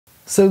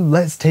So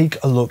let's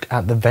take a look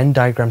at the Venn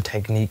diagram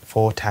technique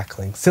for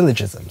tackling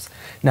syllogisms.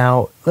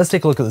 Now, let's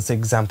take a look at this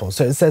example.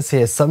 So it says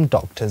here, some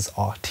doctors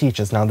are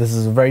teachers. Now, this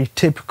is a very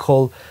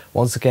typical,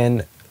 once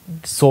again,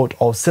 sort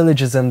of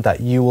syllogism that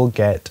you will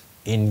get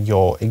in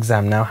your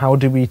exam. Now, how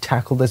do we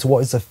tackle this? What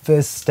is the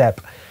first step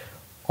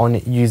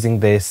on using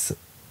this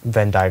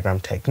Venn diagram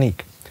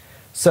technique?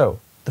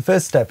 So the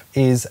first step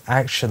is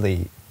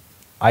actually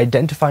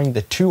identifying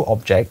the two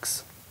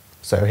objects.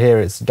 So here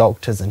it's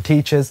doctors and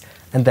teachers,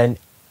 and then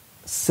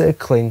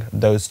circling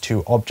those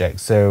two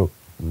objects. So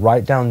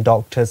write down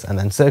doctors and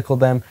then circle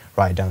them,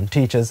 write down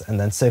teachers and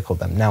then circle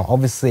them. Now,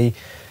 obviously,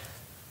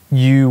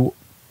 you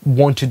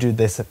want to do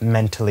this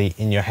mentally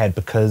in your head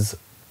because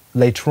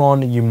later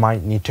on you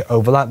might need to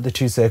overlap the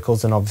two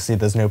circles, and obviously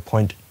there's no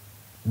point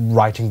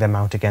writing them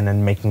out again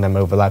and making them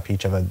overlap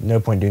each other. No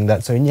point doing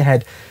that. So in your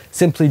head,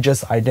 simply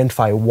just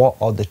identify what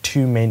are the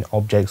two main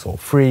objects, or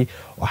three,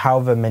 or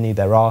however many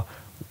there are,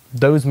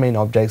 those main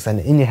objects, and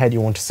in your head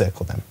you want to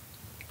circle them.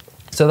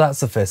 So that's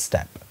the first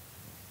step.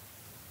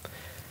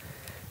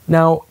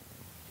 Now,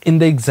 in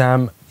the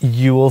exam,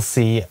 you will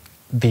see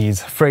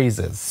these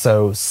phrases.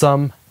 So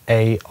some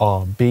A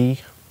are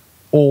B,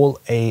 all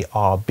A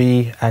are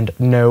B, and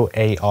no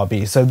A are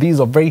B. So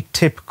these are very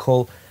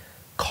typical,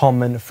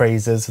 common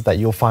phrases that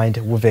you'll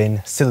find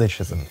within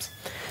syllogisms.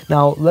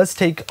 Now, let's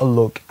take a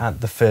look at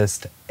the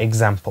first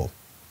example.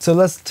 So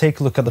let's take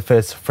a look at the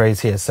first phrase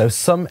here. So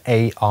some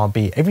A are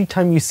B. Every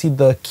time you see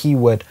the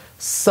keyword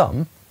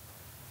some,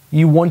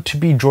 you want to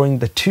be drawing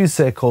the two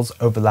circles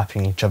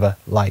overlapping each other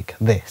like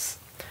this.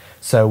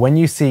 So when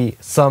you see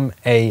some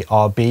A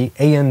are B,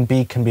 A and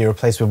B can be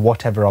replaced with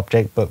whatever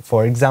object, but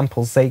for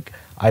example's sake,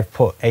 I've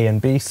put A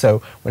and B.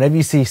 So whenever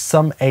you see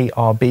some A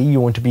are B, you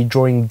want to be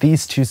drawing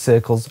these two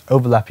circles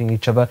overlapping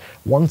each other,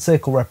 one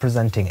circle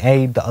representing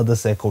A, the other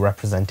circle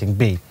representing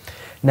B.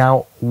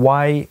 Now,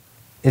 why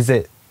is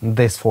it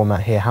this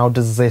format here? How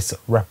does this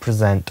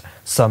represent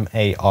some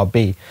A are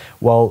B?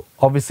 Well,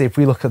 obviously, if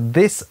we look at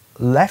this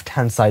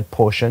left-hand side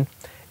portion,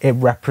 it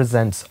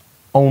represents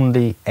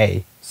only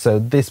A. So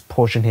this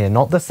portion here,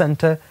 not the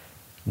center,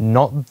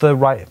 not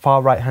the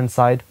far right-hand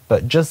side,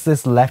 but just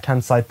this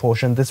left-hand side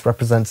portion, this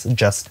represents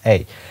just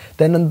A.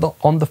 Then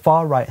on the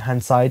far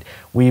right-hand side,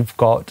 we've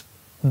got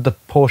the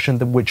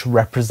portion which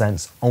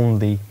represents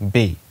only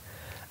B.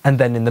 And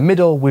then in the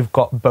middle, we've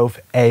got both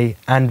A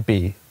and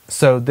B.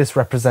 So this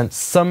represents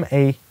some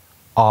A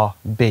are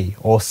B,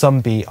 or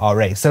some B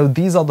are A. So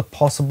these are the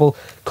possible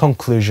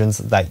conclusions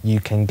that you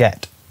can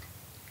get.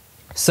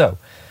 So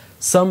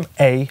some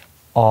A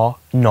are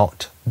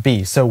not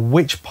B. So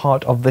which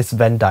part of this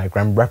Venn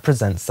diagram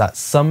represents that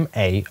some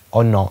A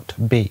are not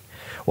B?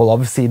 Well,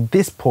 obviously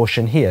this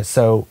portion here.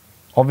 So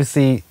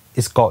obviously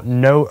it's got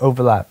no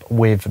overlap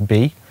with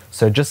B.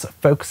 So just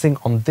focusing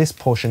on this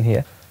portion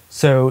here.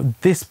 So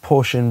this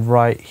portion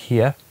right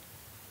here,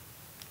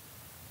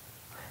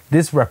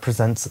 this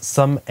represents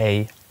some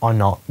A are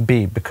not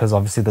B, because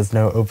obviously there's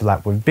no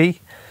overlap with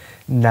B.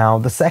 Now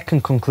the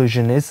second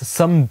conclusion is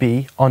some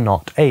B are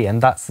not A,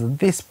 and that's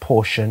this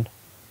portion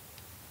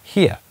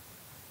here,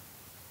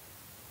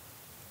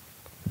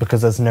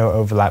 because there's no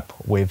overlap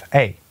with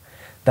A.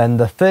 Then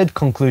the third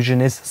conclusion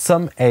is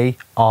some A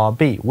are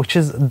B, which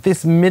is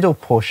this middle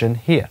portion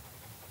here.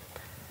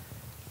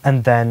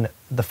 And then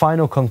the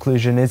final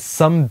conclusion is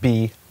some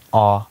B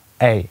are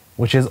A,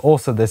 which is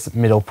also this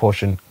middle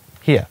portion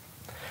here.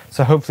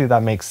 So hopefully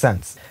that makes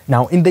sense.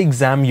 Now in the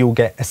exam, you'll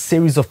get a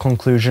series of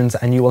conclusions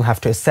and you will have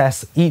to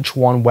assess each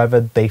one whether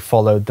they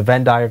follow the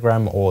Venn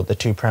diagram or the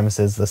two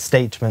premises, the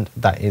statement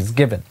that is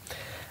given.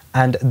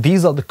 And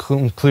these are the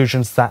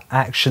conclusions that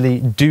actually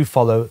do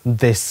follow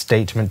this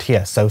statement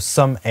here. So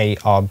some A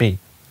are B.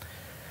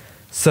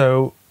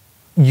 So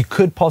you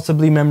could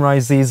possibly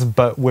memorize these,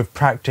 but with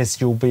practice,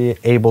 you'll be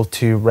able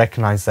to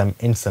recognize them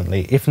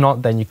instantly. If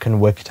not, then you can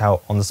work it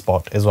out on the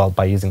spot as well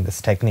by using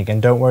this technique.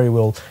 And don't worry,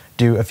 we'll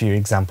do a few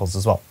examples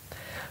as well.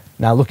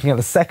 Now, looking at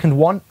the second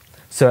one,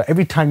 so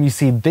every time you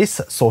see this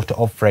sort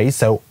of phrase,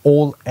 so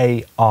all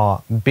A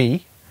are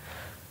B,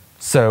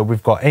 so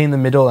we've got A in the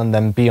middle and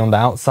then B on the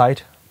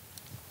outside.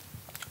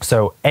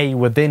 So A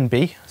within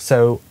B,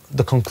 so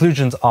the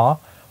conclusions are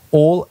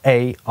all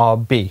A are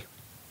B.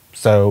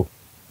 So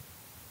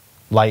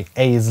like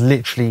A is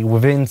literally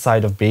within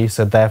inside of B,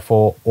 so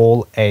therefore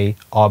all A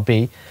are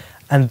B.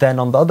 And then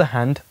on the other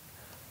hand,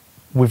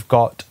 we've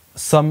got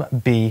some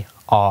B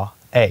are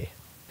A.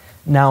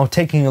 Now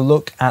taking a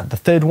look at the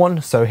third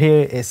one, so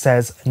here it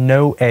says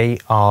no A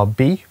are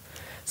B.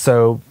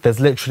 So there's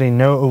literally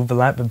no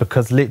overlap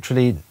because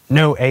literally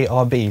no A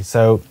are B.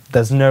 So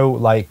there's no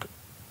like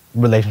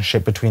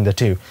relationship between the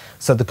two.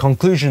 So the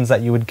conclusions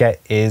that you would get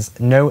is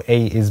no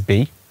A is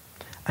B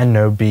and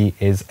no B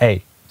is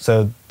A.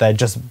 So they're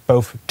just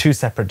both two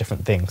separate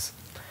different things.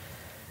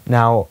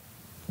 Now,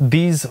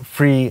 these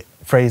three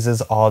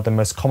phrases are the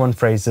most common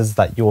phrases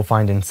that you will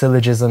find in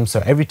syllogisms.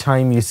 So every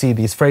time you see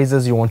these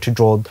phrases, you want to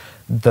draw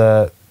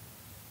the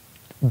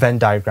Venn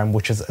diagram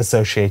which is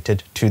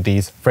associated to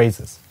these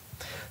phrases.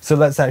 So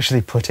let's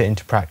actually put it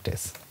into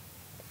practice.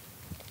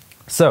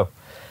 So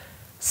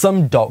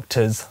Some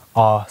doctors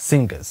are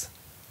singers.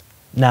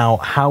 Now,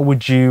 how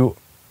would you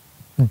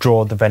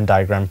draw the Venn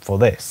diagram for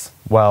this?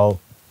 Well,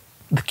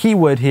 the key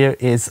word here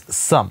is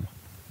some.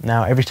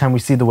 Now, every time we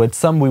see the word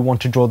some, we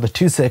want to draw the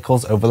two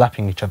circles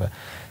overlapping each other.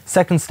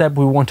 Second step,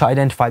 we want to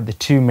identify the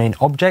two main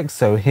objects.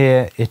 So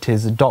here it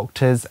is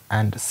doctors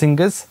and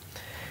singers.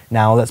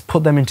 Now let's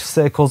put them into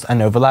circles and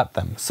overlap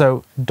them.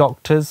 So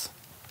doctors,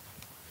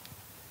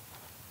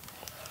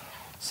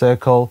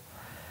 circle,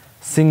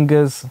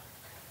 singers,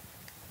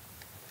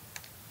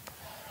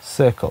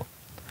 circle.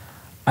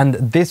 And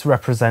this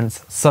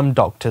represents some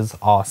doctors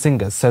are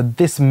singers. So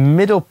this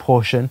middle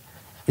portion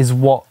is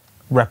what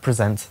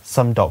represents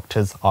some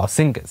doctors are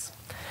singers.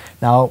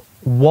 Now,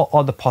 what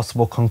are the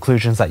possible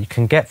conclusions that you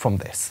can get from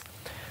this?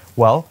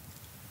 Well,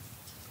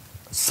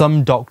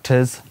 some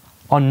doctors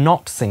are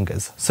not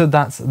singers. So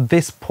that's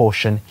this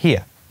portion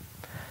here.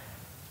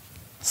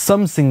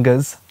 Some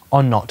singers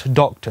are not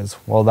doctors.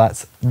 Well,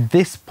 that's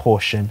this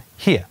portion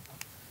here.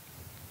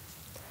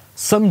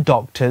 Some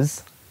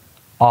doctors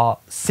are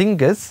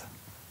singers,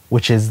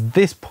 which is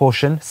this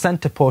portion,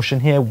 center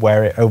portion here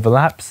where it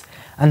overlaps,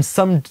 and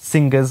some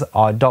singers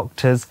are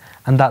doctors,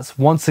 and that's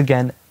once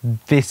again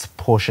this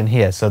portion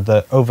here, so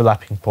the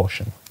overlapping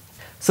portion.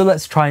 So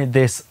let's try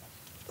this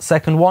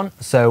second one.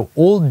 So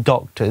all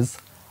doctors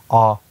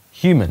are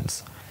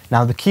humans.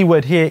 Now the key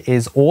word here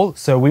is all,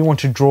 so we want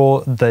to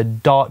draw the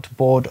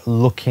dartboard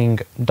looking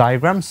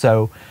diagram.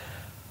 So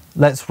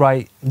let's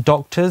write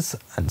doctors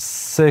and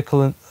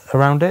circle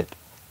around it.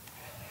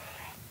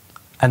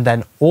 And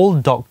then all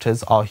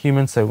doctors are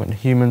humans, so when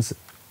humans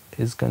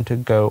is going to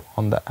go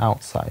on the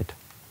outside.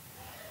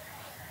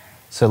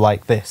 So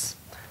like this.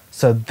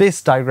 So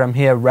this diagram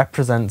here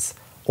represents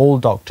all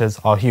doctors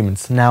are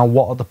humans. Now,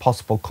 what are the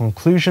possible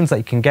conclusions that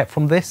you can get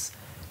from this?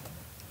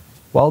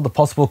 Well, the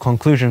possible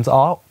conclusions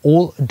are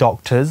all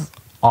doctors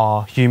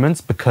are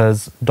humans,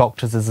 because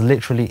doctors is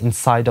literally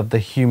inside of the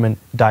human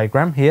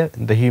diagram here,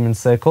 in the human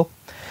circle.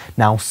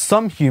 Now,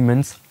 some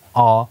humans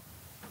are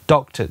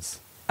doctors,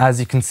 as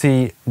you can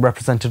see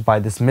represented by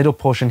this middle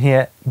portion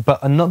here. But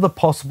another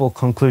possible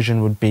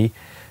conclusion would be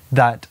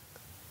that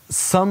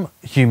some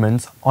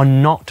humans are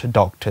not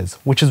doctors,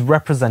 which is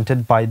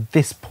represented by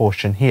this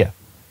portion here.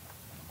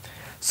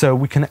 So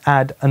we can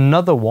add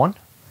another one,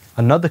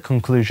 another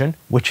conclusion,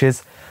 which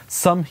is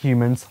some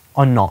humans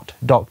are not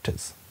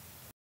doctors.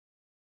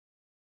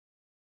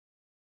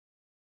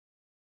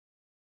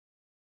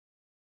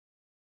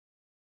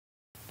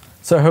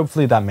 So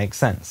hopefully that makes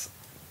sense.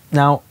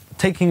 Now,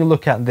 taking a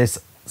look at this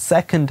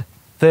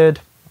third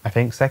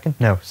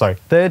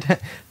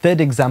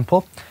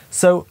example.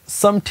 So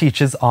some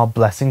teachers are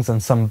blessings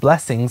and some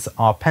blessings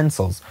are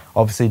pencils.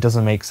 Obviously it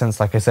doesn't make sense,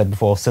 like I said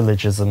before,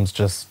 syllogisms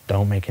just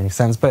don't make any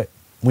sense, but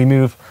we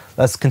move,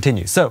 let's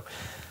continue. So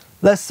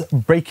let's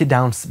break it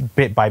down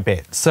bit by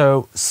bit.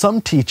 So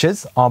some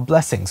teachers are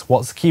blessings.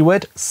 What's the key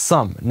word?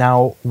 Some.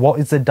 Now, what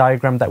is the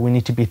diagram that we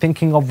need to be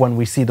thinking of when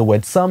we see the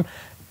word some?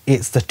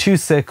 It's the two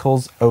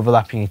circles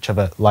overlapping each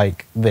other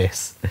like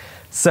this.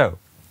 So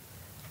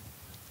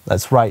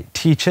let's write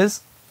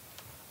teachers,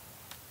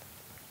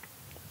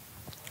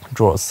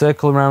 draw a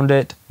circle around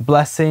it,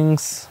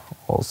 blessings,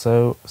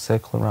 also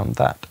circle around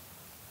that.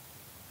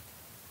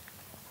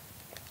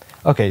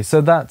 Okay, so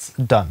that's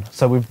done.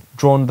 So we've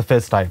drawn the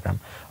first diagram.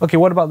 Okay,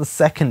 what about the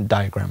second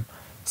diagram?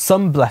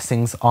 Some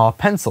blessings are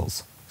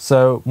pencils.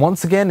 So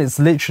once again, it's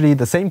literally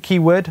the same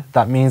keyword.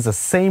 That means the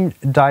same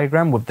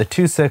diagram with the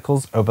two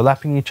circles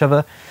overlapping each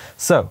other.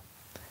 So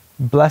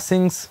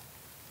blessings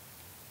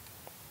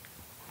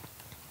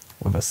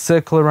with a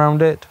circle around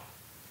it,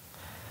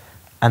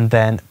 and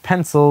then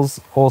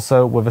pencils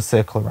also with a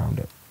circle around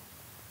it.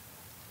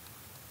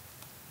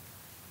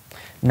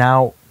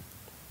 Now,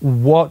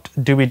 what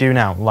do we do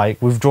now?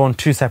 Like, we've drawn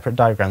two separate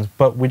diagrams,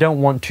 but we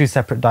don't want two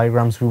separate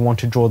diagrams. We want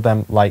to draw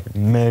them like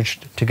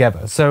merged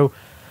together. So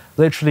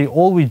literally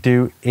all we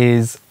do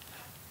is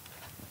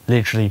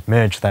literally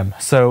merge them.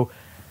 So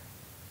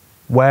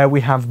where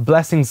we have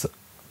blessings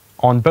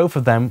on both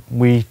of them,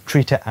 we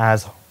treat it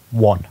as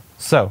one.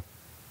 So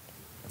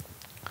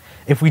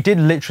if we did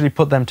literally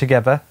put them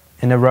together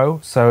in a row,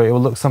 so it will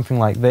look something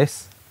like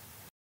this.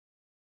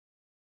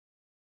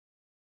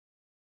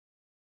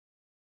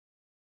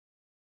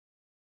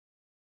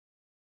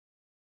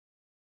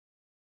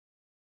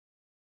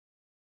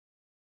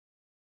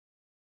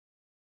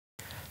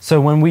 So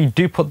when we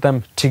do put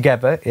them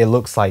together, it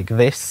looks like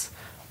this,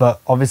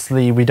 but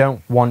obviously we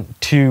don't want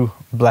two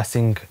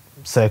blessing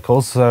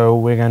circles, so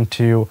we're going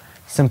to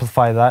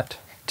simplify that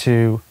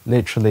to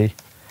literally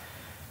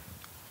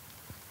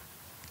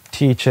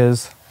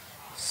teachers,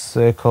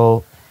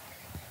 circle,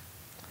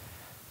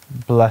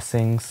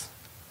 blessings,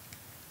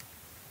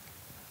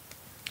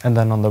 and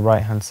then on the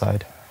right hand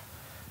side,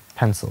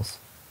 pencils.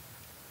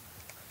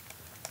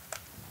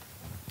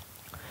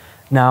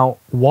 Now,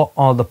 what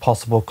are the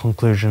possible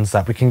conclusions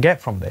that we can get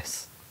from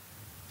this?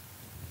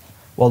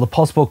 Well, the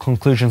possible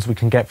conclusions we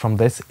can get from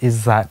this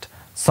is that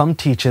some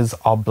teachers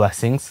are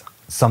blessings,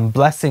 some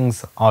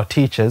blessings are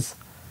teachers,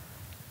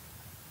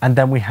 and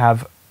then we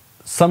have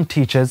some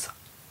teachers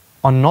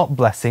are not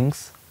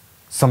blessings,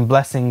 some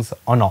blessings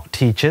are not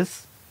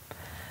teachers.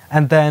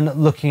 And then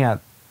looking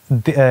at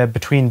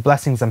between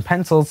blessings and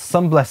pencils,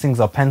 some blessings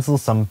are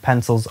pencils, some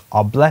pencils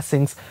are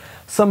blessings,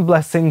 some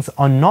blessings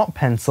are not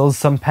pencils,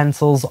 some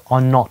pencils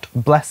are not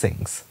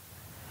blessings.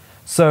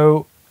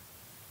 So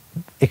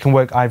it can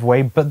work either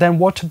way, but then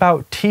what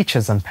about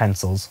teachers and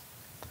pencils?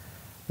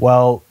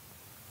 Well,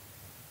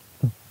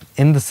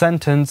 in the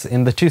sentence,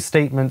 in the two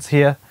statements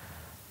here,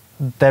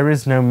 there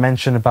is no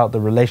mention about the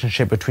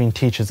relationship between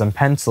teachers and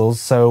pencils,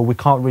 so we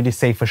can't really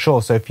say for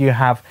sure. So if you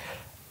have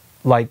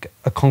like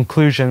a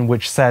conclusion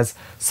which says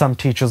some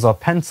teachers are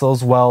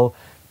pencils, well,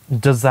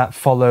 does that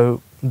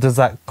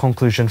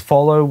conclusion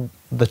follow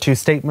the two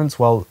statements?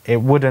 Well,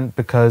 it wouldn't,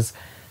 because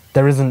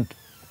there isn't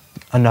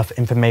enough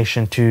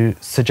information to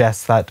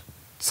suggest that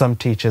some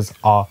teachers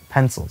are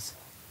pencils.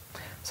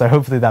 So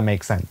hopefully that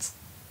makes sense.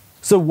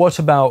 So what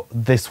about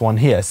this one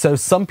here? So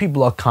some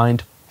people are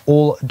kind,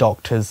 all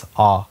doctors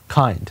are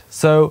kind.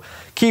 So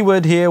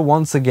keyword here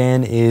once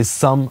again is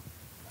some,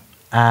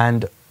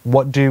 and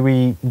what do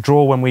we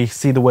draw when we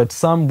see the word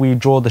some? We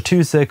draw the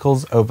two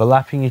circles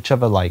overlapping each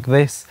other like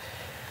this.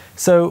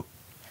 So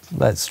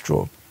let's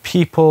draw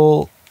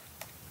people,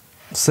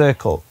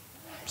 circle,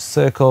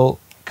 circle,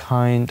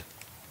 kind.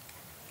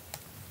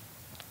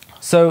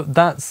 So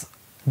that's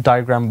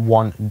diagram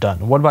 1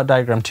 done. What about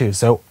diagram 2?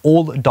 So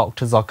all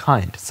doctors are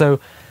kind. So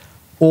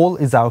all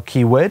is our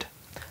keyword.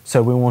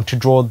 So we want to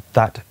draw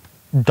that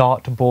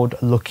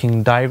dartboard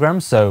looking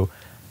diagram. So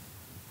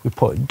we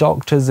put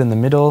doctors in the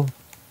middle,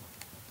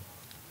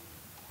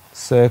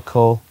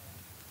 circle,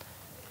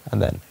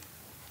 and then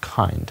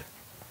kind.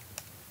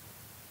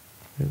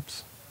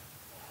 Oops.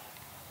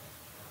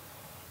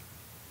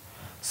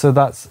 So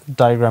that's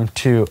diagram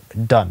 2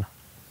 done.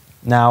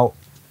 Now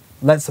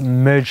let's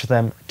merge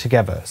them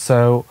together.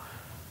 So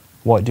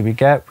what do we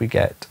get? We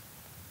get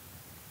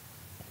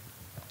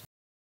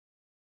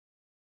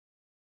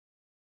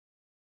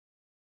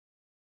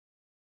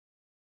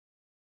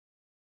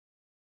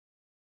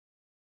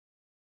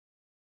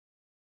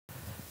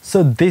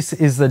so this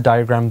is the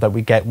diagram that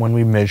we get when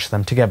we merge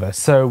them together.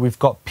 So we've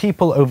got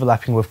people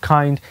overlapping with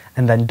kind,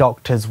 and then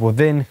doctors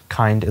within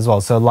kind as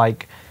well. So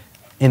like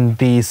in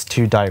these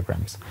two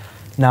diagrams.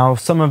 Now,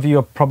 some of you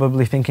are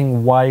probably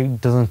thinking, why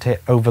doesn't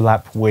it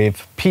overlap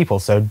with people?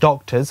 So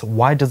doctors,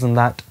 why doesn't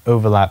that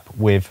overlap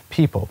with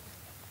people?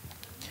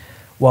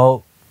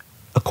 Well,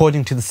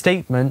 according to the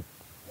statement,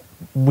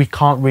 we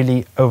can't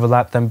really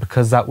overlap them,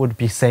 because that would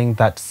be saying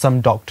that some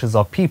doctors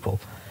are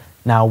people.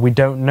 Now, we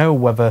don't know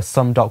whether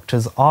some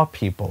doctors are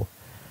people.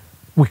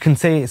 We can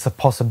say it's a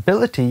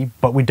possibility,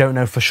 but we don't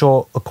know for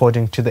sure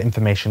according to the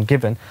information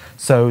given.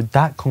 So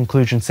that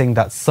conclusion saying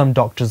that some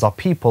doctors are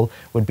people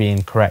would be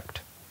incorrect.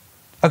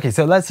 Okay,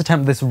 so let's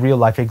attempt this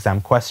real-life exam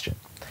question.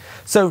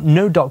 So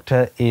no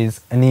doctor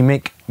is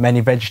anemic, many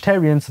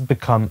vegetarians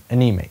become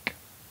anemic.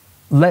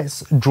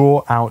 Let's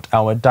draw out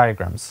our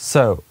diagrams.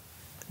 So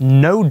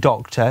no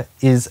doctor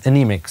is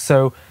anemic.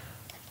 So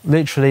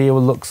literally it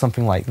will look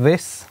something like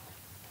this.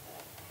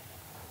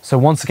 So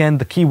once again,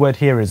 the keyword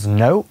here is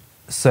no.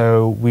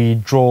 So we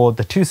draw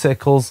the two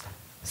circles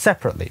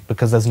separately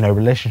because there's no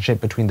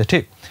relationship between the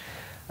two.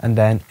 And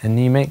then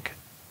anemic.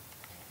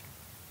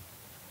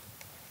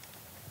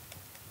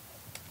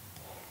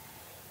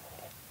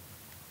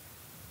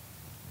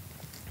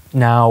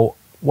 Now,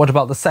 what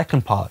about the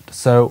second part?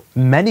 So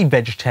many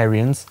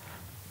vegetarians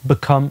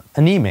become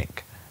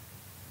anemic.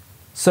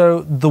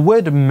 So the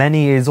word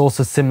many is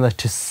also similar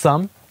to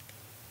some.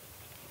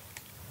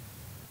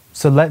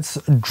 So let's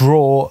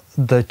draw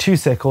the two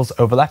circles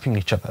overlapping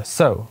each other.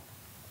 So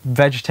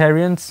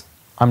vegetarians,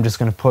 I'm just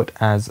going to put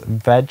as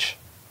veg,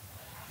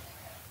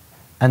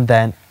 and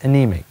then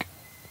anemic.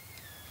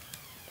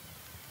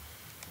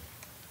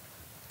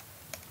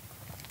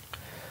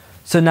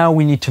 So now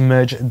we need to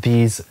merge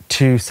these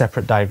two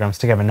separate diagrams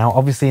together. Now,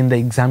 obviously in the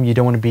exam, you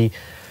don't want to be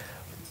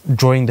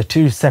drawing the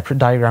two separate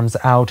diagrams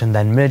out and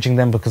then merging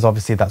them, because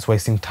obviously that's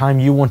wasting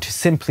time. You want to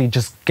simply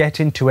just get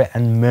into it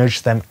and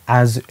merge them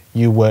as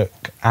you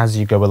work, as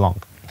you go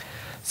along.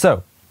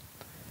 So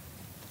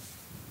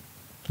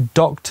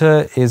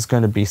doctor is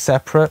going to be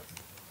separate,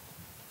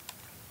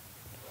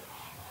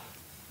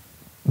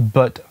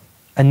 but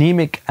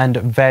anemic and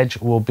veg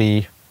will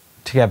be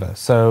together.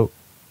 So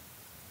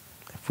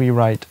if we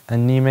write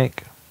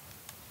anemic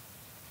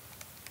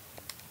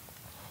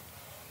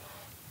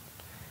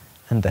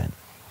and then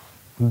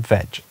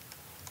veg.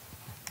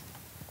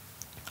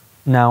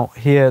 Now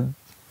here,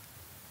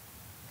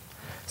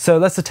 so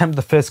let's attempt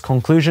the first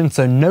conclusion.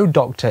 So no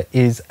doctor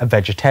is a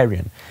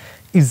vegetarian.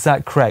 Is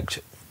that correct?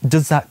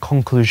 Does that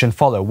conclusion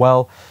follow?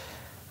 Well,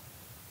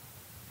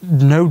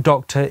 no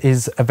doctor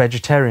is a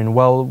vegetarian.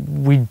 Well,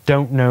 we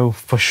don't know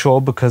for sure,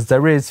 because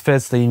there is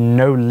firstly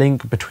no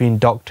link between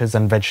doctors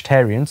and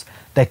vegetarians.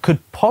 There could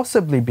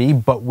possibly be,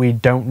 but we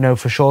don't know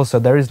for sure. So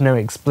there is no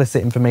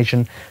explicit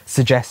information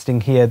suggesting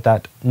here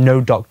that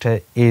no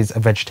doctor is a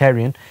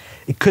vegetarian.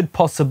 It could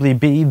possibly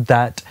be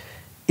that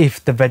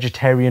if the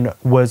vegetarian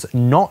was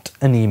not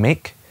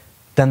anemic,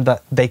 then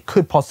that they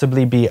could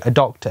possibly be a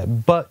doctor.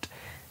 But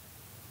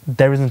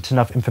there isn't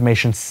enough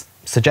information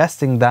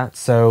suggesting that,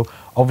 so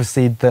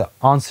obviously the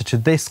answer to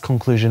this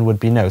conclusion would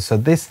be no. So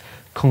this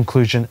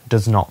conclusion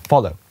does not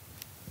follow.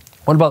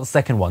 What about the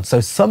second one? So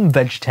some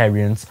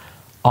vegetarians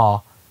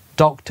are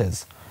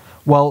doctors.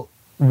 Well,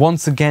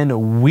 once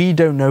again, we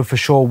don't know for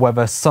sure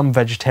whether some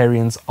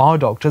vegetarians are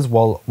doctors.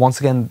 Well, once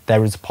again,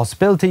 there is a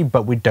possibility,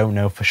 but we don't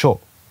know for sure.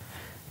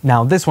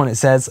 Now, this one, it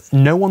says,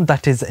 no one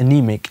that is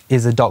anemic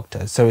is a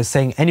doctor. So it's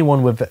saying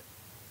anyone with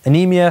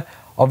anemia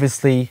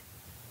obviously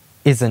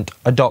isn't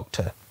a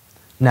doctor.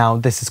 Now,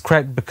 this is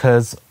correct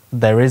because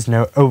there is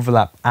no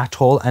overlap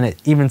at all, and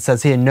it even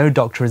says here no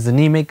doctor is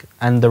anemic,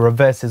 and the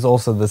reverse is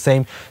also the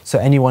same. So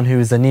anyone who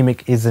is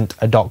anemic isn't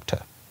a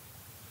doctor.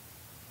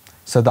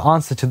 So the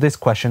answer to this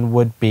question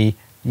would be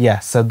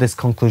yes, so this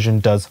conclusion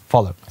does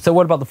follow. So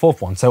what about the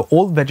fourth one? So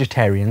all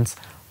vegetarians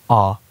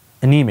are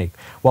anemic.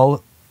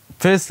 Well,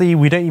 firstly,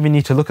 we don't even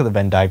need to look at the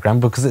Venn diagram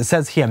because it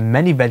says here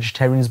many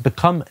vegetarians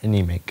become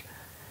anemic.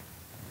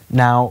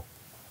 Now,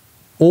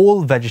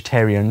 all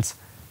vegetarians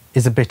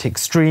is a bit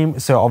extreme,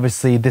 so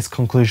obviously this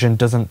conclusion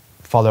doesn't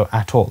follow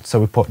at all, so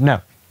we put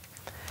no.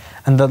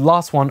 And the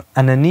last one,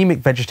 an anemic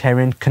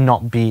vegetarian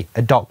cannot be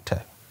a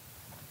doctor.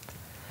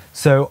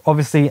 So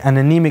obviously an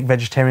anemic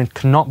vegetarian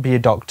cannot be a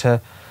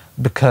doctor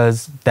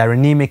because they're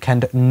anemic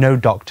and no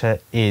doctor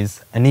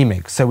is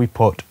anemic, so we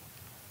put,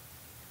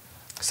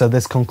 so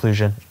this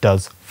conclusion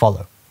does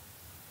follow.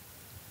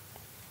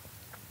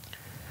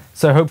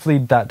 So hopefully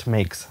that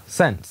makes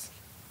sense.